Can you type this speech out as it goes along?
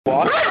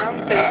walk around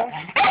the table?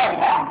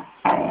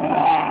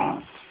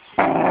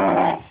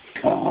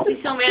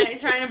 He's so mad.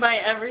 He's trying to buy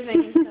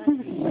everything he says.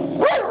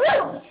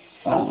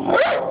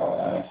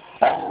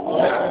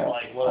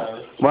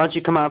 Why don't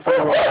you come out for a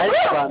little ice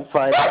spot and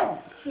fight?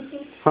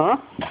 Huh?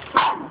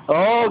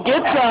 Oh,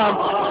 get some!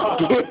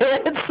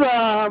 Get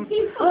some!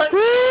 Woo!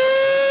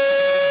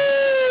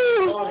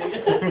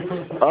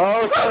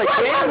 Oh, it's not a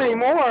game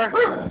anymore.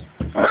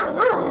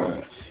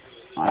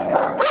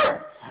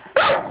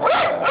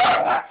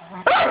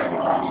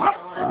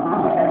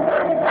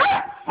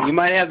 You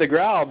might have the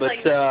growl, but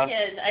like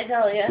kid, I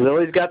tell you.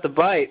 Lily's got the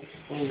bite.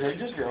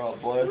 Just grow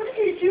up, boy. What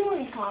are you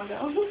doing,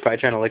 Congo? Probably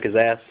trying to lick his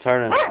ass. It's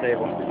hard on the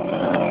table.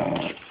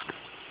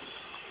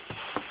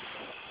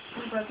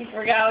 He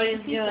forgot what he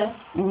was doing.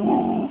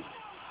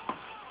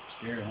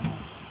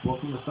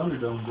 Welcome to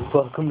Thunderdome, dude.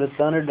 Welcome to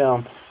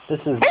Thunderdome. This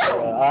is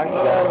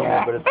Octagon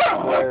here, but it's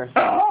square.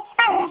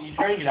 You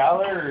trying to get out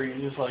there, or you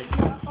just like...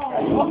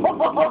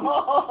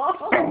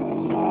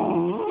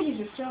 He's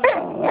just joking.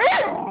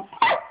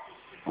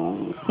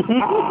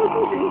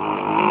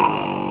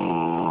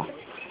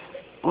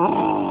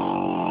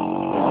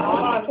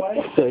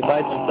 So he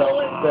bites himself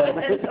instead.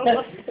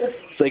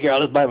 It's like, here,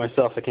 I'll just bite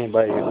myself. I can't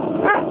bite you.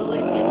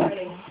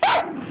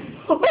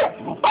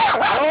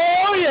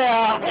 Oh,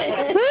 yeah!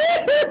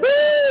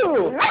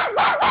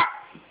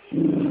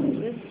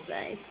 This is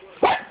nice.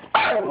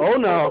 Oh,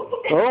 no.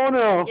 Oh,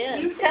 no. Get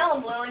him. You tell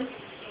him, Lily.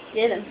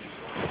 Get him.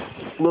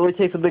 Lily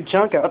takes a big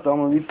chunk out, so I'm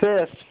going to be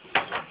pissed.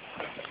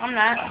 I'm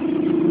not.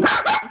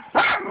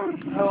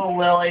 Oh,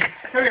 Lily.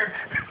 Come here.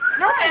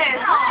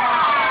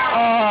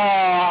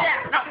 Oh,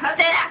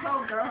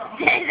 Oh, girl.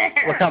 Stay there.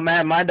 look how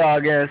mad my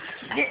dog is.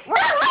 Get him,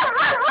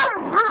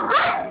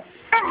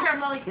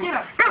 Lily. Get him.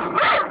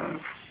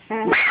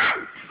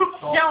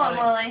 Show him,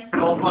 Lily.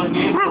 All fun and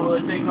games till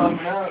they take off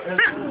now.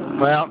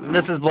 Well,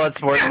 this is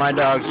Bloodsport. My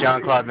dog's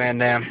Jean-Claude Van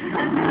Damme.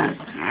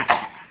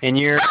 And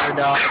your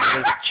dog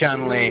is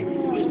Chun-Li.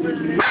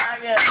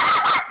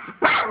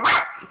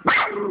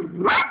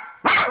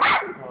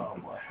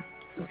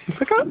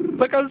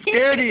 Look how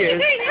scared he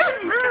is.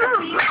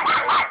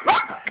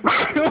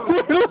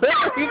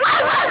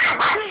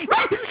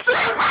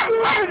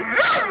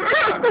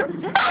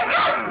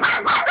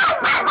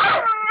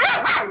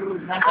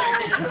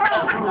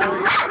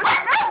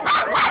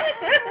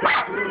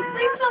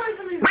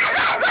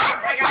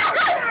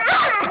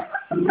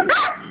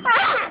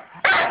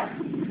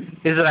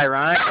 Is it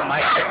ironic that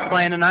Mike's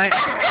playing tonight?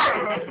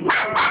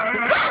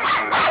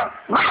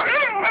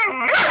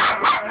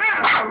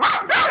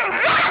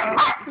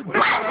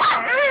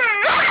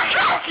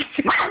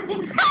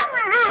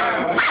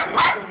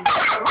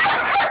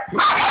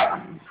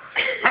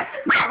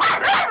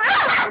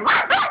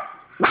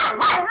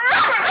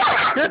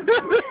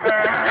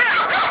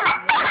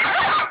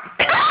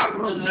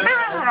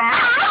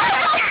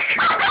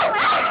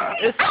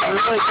 This is a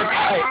really good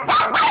fight.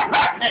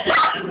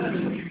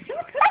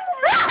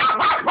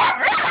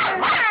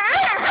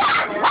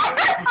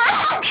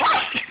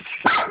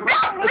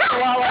 It's a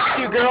lot like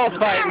two girls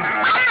fighting.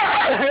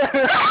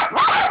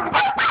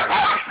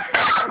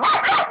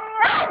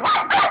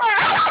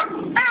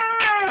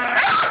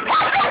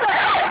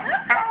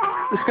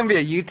 This is going to be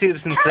a YouTube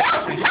sensation.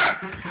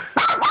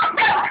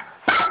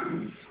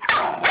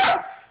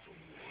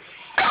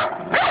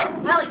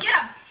 Lily, get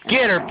him.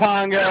 Get her,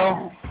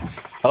 Pongo.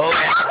 Oh,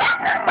 yeah.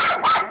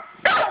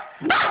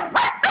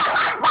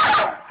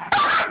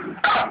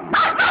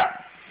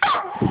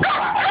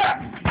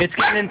 It's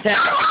getting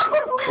intense.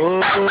 Ooh.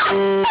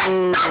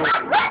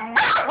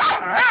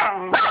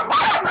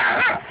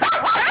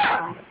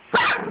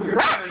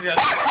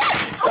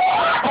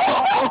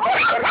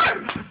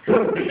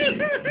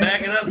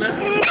 Back it up now.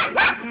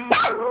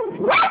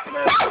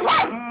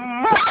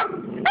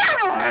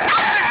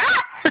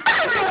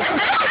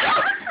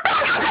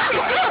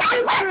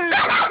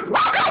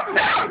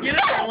 Get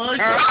up, Lily.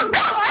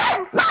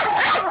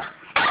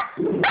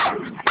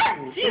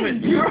 She was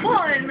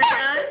drooling,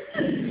 man.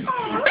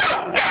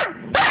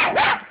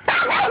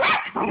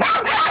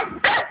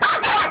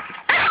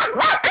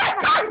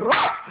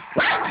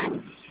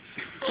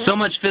 So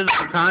much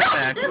physical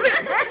contact.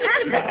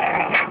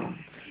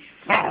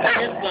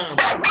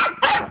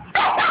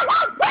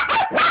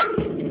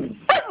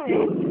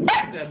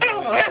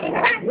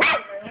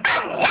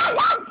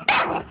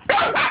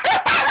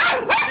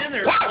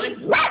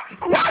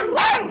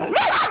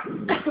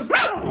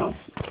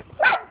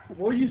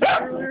 What were you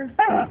saying earlier?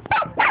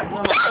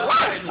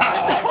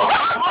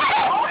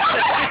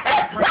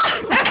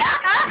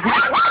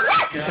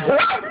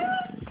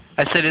 I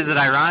said, is it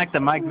ironic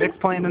that Mike Vick's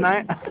playing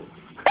tonight?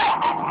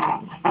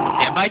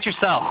 Yeah, bite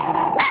yourself. I'm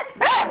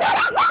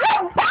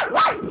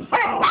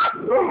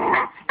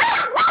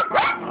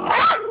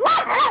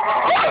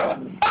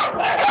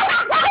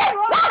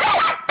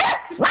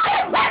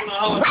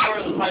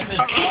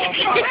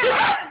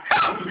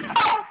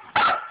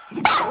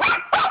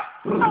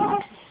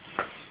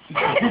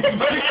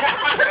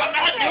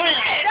not doing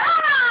it.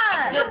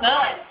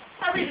 Stop!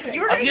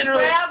 You were going to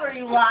grab her,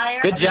 you liar.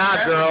 Good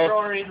job, girls.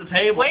 Underneath the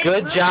table.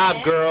 Good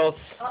job, girls.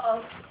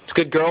 Uh-oh. It's a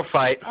good girl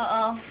fight.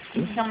 Uh-oh.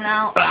 He's coming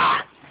out.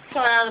 Ah.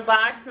 Coming out of the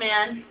box,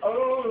 man.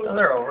 Oh,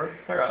 they're over.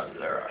 They're all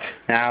right.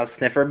 Now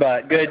sniff her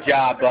butt. Good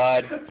job,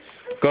 bud.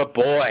 Good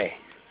boy.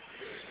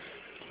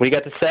 What do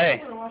you got to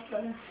say?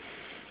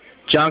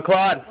 John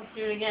Claude. Let's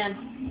do it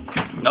again.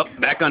 Nope,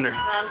 back under.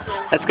 Round two.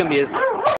 That's going to be his...